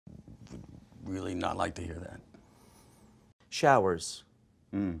really not like to hear that. Showers.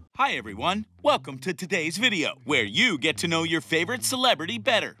 Hi everyone, welcome to today's video, where you get to know your favorite celebrity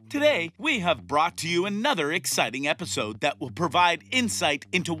better. Today, we have brought to you another exciting episode that will provide insight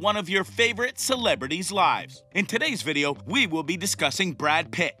into one of your favorite celebrities' lives. In today's video, we will be discussing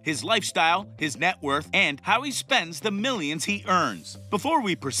Brad Pitt, his lifestyle, his net worth, and how he spends the millions he earns. Before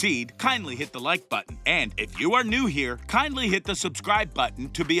we proceed, kindly hit the like button, and if you are new here, kindly hit the subscribe button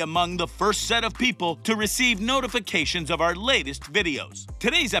to be among the first set of people to receive notifications of our latest videos.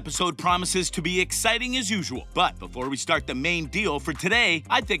 Today's episode promises to be exciting as usual, but before we start the main deal for today,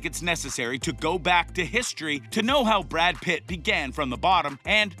 I think it's necessary to go back to history to know how Brad Pitt began from the bottom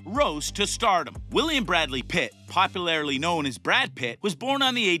and rose to stardom. William Bradley Pitt, popularly known as Brad Pitt, was born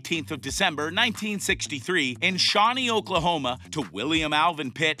on the 18th of December 1963 in Shawnee, Oklahoma, to William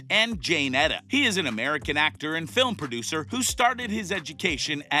Alvin Pitt and Jane Etta. He is an American actor and film producer who started his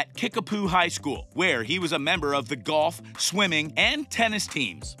education at Kickapoo High School, where he was a member of the golf, swimming, and tennis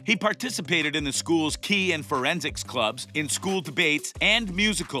teams. He participated in the school's key and forensics clubs, in school debates, and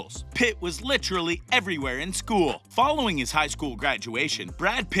musicals. Pitt was literally everywhere in school. Following his high school graduation,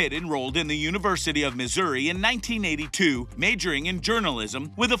 Brad Pitt enrolled in the University of Missouri in 1982, majoring in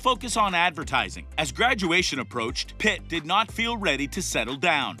journalism with a focus on advertising. As graduation approached, Pitt did not feel ready to settle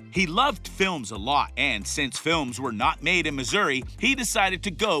down. He loved films a lot, and since films were not made in Missouri, he decided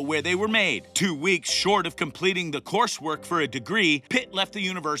to go where they were made. 2 weeks short of completing the coursework for a degree, Pitt left the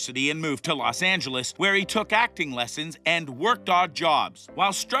university and moved to Los Angeles, where he took acting lessons and worked odd jobs.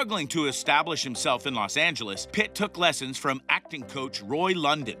 While struggling to establish himself in Los Angeles, Pitt took lessons from acting coach Roy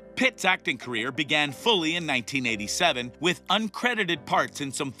London. Pitt's acting career began fully in 1987 with uncredited parts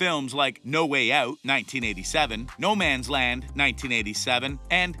in some films like No Way Out, 1987, No Man's Land, 1987,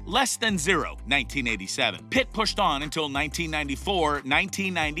 and Less Than Zero, 1987. Pitt pushed on until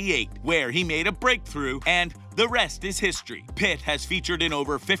 1994-1998, where he made a breakthrough, and the rest is history. Pitt has featured in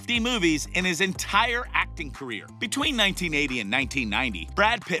over 50 movies in his entire acting career. Between 1980 and 1990,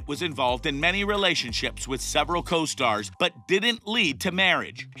 Brad Pitt was involved in many relationships with several co-stars, but didn't lead to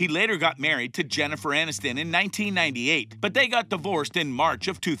marriage. He later got married to Jennifer Aniston in 1998, but they got divorced in March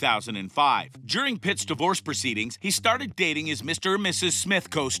of 2005. During Pitt's divorce proceedings, he started dating his Mr. and Mrs. Smith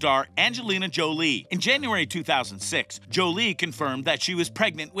co-star Angelina Jolie. In January 2006, Jolie confirmed that she was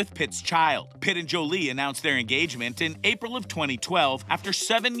pregnant with Pitt's child. Pitt and Jolie announced their engagement in April of 2012 after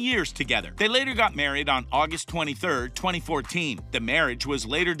 7 years together. They later got married on August 23, 2014. The marriage was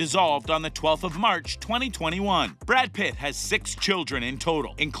later dissolved on the 12th of March, 2021. Brad Pitt has 6 children in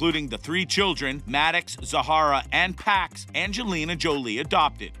total, including the 3 children, Maddox, Zahara, and Pax, Angelina Jolie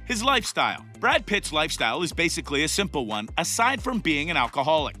adopted. His lifestyle. Brad Pitt's lifestyle is basically a simple one, aside from being an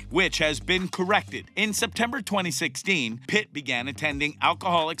alcoholic, which has been corrected. In September 2016, Pitt began attending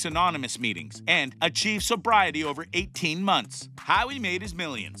Alcoholics Anonymous meetings and achieved sobriety over 18 months. How he made his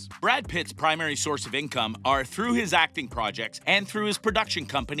millions. Brad Pitt's primary source of income are through his acting projects and through his production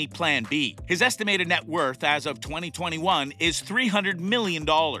company Plan B. His estimated net worth as of 2021 is $300 million.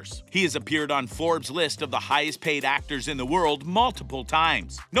 He has appeared on Forbes' list of the highest paid actors in the world multiple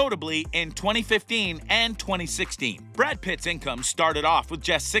times, notably in 2015 and 2016. Brad Pitt's income started off with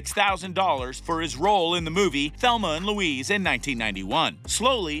just $6,000 for his role in the movie Thelma and Louise in 1991.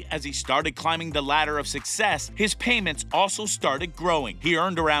 Slowly, as he started climbing the ladder of success, his payments also started growing. He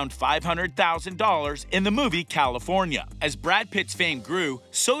earned around $500,000 in the movie California. As Brad Pitt's fame grew,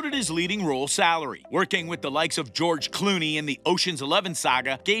 so did his leading role salary. Working with the likes of George Clooney in the Ocean's 11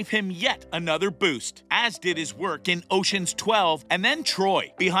 saga gave him yet another boost, as did his work in Ocean's 12 and then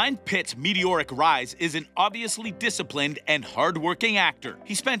Troy. Behind Pitt's meteoric rise is an obviously disciplined and hard-working actor.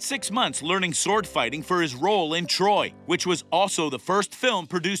 He spent 6 months learning sword fighting for his role in Troy, which was also the first film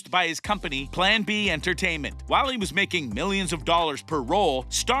produced by his company Plan B Entertainment. While he was making millions of dollars per role,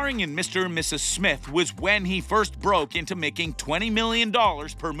 starring in Mr. and Mrs. Smith was when he first broke into making $20 million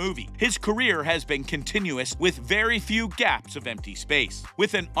per movie. His career has been continuous with very few gaps of empty space.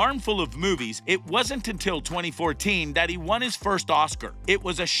 With an armful of movies, it wasn't until 2014 that he won his first Oscar. It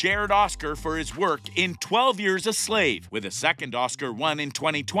was a shared Oscar for his work in 12 Years a Slave, with a second Oscar won in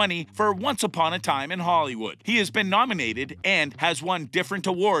 2020 for Once Upon a Time in Hollywood. He has been nominated and has won different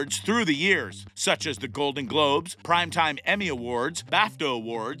awards through the years, such as the Golden Globes, Primetime Emmy Awards, BAFTA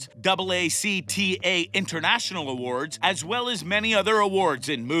Awards, AACTA AAA International Awards, as well as many other awards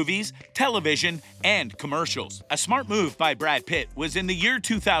in movies, television, and commercials. A smart move by Brad Pitt was in the year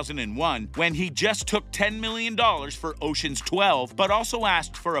 2001 when he just took $10 million for Ocean's 12, but also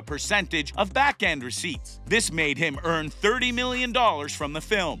asked for a percentage of back-end receipts. This made him earn $30 million from the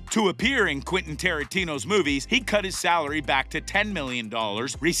film. To appear in Quentin Tarantino's movies, he cut his salary back to $10 million,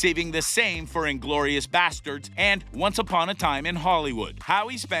 receiving the same for Inglourious Basterds and Once Upon a Time in Hollywood. How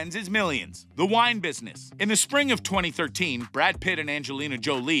he spends his millions. The wine business. In the spring of 2013, Brad Pitt and Angelina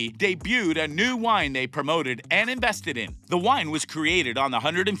Jolie debuted a new wine they promoted and invested in. The wine was created on the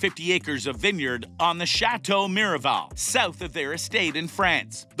 150 acres of vineyard on the Chateau Miraval, south of their estate in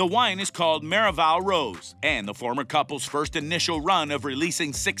France. The wine is called Miraval Rose, and the former couple's first initial run of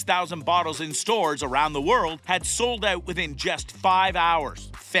releasing 6,000 bottles in stores around the world had sold out within just 5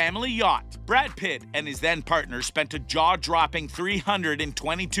 hours. Family yacht. Brad Pitt and his then partner spent a jaw-dropping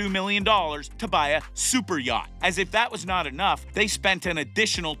 $322 million to buy a super yacht. As if that was not enough, they spent an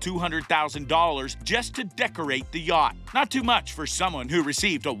additional $200,000 just to decorate the yacht. Not too much for someone who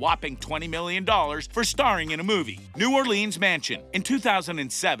received a whopping $20 million for starring in a movie. New Orleans mansion. In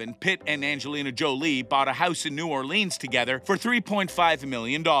 2007, Pitt and Angelina Jolie bought a house in New Orleans together for $3.5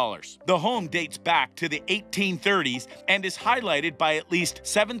 million. The home dates back to the 1830s and is highlighted by at least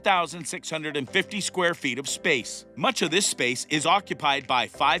 7,650 square feet of space. Much of this space is occupied by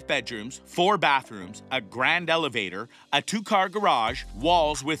 5 bedrooms, 4 bathrooms, a grand elevator, a 2-car garage,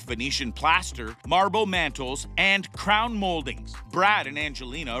 walls with Venetian plaster, marble mantels, and crown moldings. Brad and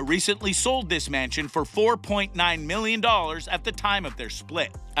Angelina recently sold this mansion for $4.9 million at the time of their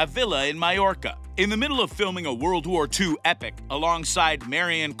split. A villa in Mallorca. In the middle of filming a World War II epic alongside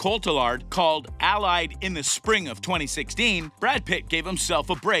Marion Cotillard called Allied in the spring of 2016, Brad Pitt gave himself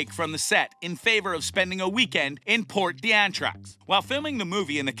a break from the set in favor of spending a weekend in Port d'Antrax. While filming the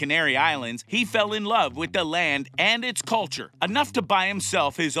movie in the Canary Islands, he fell in love with the land and its culture, enough to buy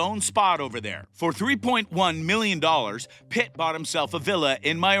himself his own spot over there. For $3.1 million, Pitt bought himself a villa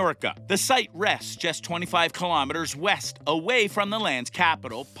in Mallorca. The site rests just 25 kilometers west, away from the land's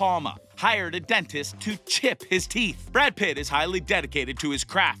capital, Palma. Hired a dentist to chip his teeth. Brad Pitt is highly dedicated to his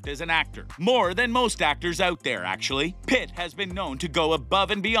craft as an actor. More than most actors out there, actually. Pitt has been known to go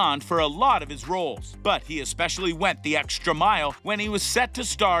above and beyond for a lot of his roles, but he especially went the extra mile when he was set to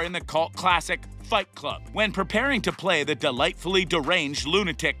star in the cult classic Fight Club. When preparing to play the delightfully deranged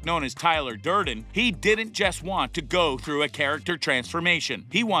lunatic known as Tyler Durden, he didn't just want to go through a character transformation.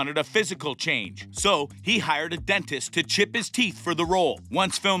 He wanted a physical change. So he hired a dentist to chip his teeth for the role.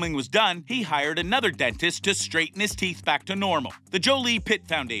 Once filming was done, he hired another dentist to straighten his teeth back to normal. The Jolie Pitt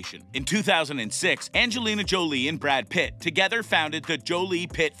Foundation. In 2006, Angelina Jolie and Brad Pitt together founded the Jolie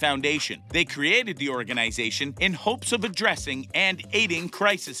Pitt Foundation. They created the organization in hopes of addressing and aiding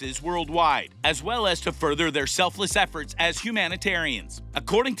crises worldwide, as well as to further their selfless efforts as humanitarians.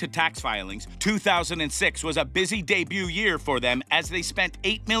 According to tax filings, 2006 was a busy debut year for them as they spent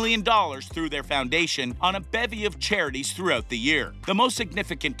 $8 million through their foundation on a bevy of charities throughout the year. The most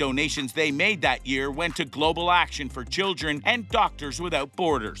significant donations they made that year went to Global Action for Children and Doctors Without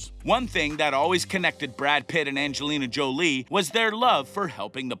Borders. One thing that always connected Brad Pitt and Angelina Jolie was their love for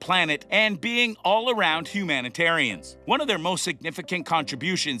helping the planet and being all-around humanitarians. One of their most significant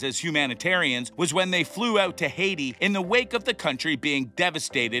contributions as humanitarians was when they flew out to Haiti in the wake of the country being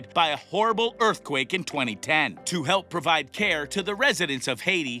devastated by a horrible earthquake in 2010. To help provide care to the residents of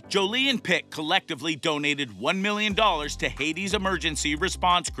Haiti, Jolie and Pitt collectively donated $1 million to Haiti's emergency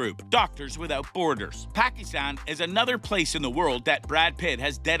response group, Doctors Without Borders. Pakistan is another place in the world that Brad Pitt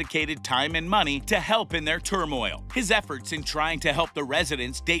has dedicated time and money to help in their turmoil. His efforts in trying to help the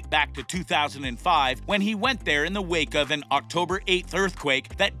residents date back to 2005 when he went there in the wake of an October 8th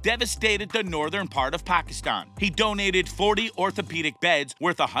earthquake that devastated the northern part of Pakistan. He donated 40 orthopedic beds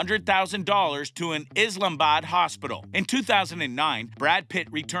worth $100,000 to an Islamabad hospital. In 2009, Brad Pitt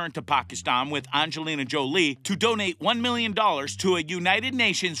returned to Pakistan with Angelina Jolie to donate $1 million to a United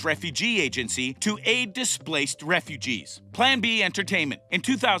Nations refugee agency to aid displaced refugees. Plan B Entertainment. In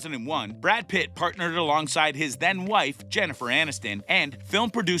 2001, Brad Pitt partnered alongside his then-wife, Jennifer Aniston, and film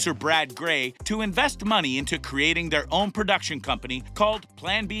producer Brad Gray to invest money into creating their own production company called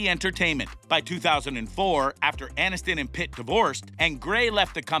Plan B Entertainment. By 2004, after Aniston and Pitt divorced, and Gray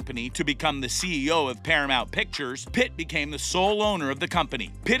left the company to become the CEO of Paramount Pictures, Pitt became the sole owner of the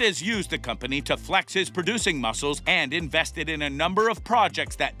company. Pitt has used the company to flex his producing muscles and invested in a number of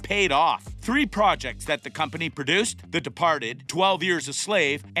projects that paid off. 3 projects that the company produced, The Departed, 12 Years a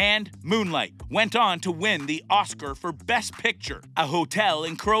Slave, and Moonlight, went on to win the Oscar for Best Picture, A Hotel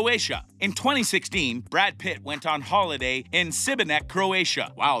in Croatia. In 2016, Brad Pitt went on holiday in Šibenik,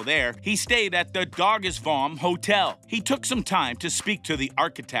 Croatia. While there, he stayed at the Dagesvam Hotel. He took some time to speak to the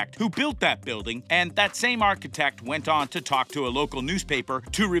architect who built that building, and that same architect went on to talk to a local newspaper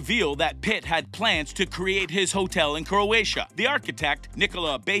to reveal that Pitt had plans to create his hotel in Croatia. The architect,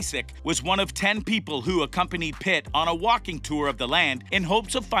 Nikola Basic, was one of 10 people who accompanied Pitt on a walking tour of the land in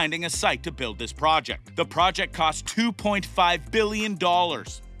hopes of finding a site to build this project. The project cost $2.5 billion.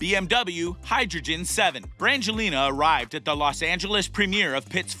 BMW Hydrogen 7. Brangelina arrived at the Los Angeles premiere of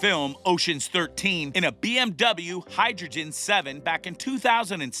Pitt's film Ocean's 13 in a BMW Hydrogen 7 back in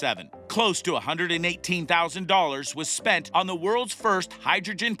 2007. Close to $118,000 was spent on the world's first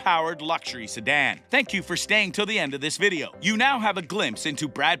hydrogen-powered luxury sedan. Thank you for staying till the end of this video. You now have a glimpse into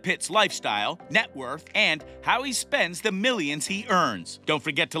Brad Pitt's lifestyle, net worth, and how he spends the millions he earns. Don't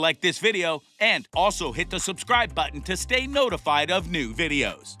forget to like this video and also hit the subscribe button to stay notified of new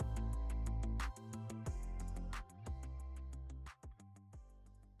videos.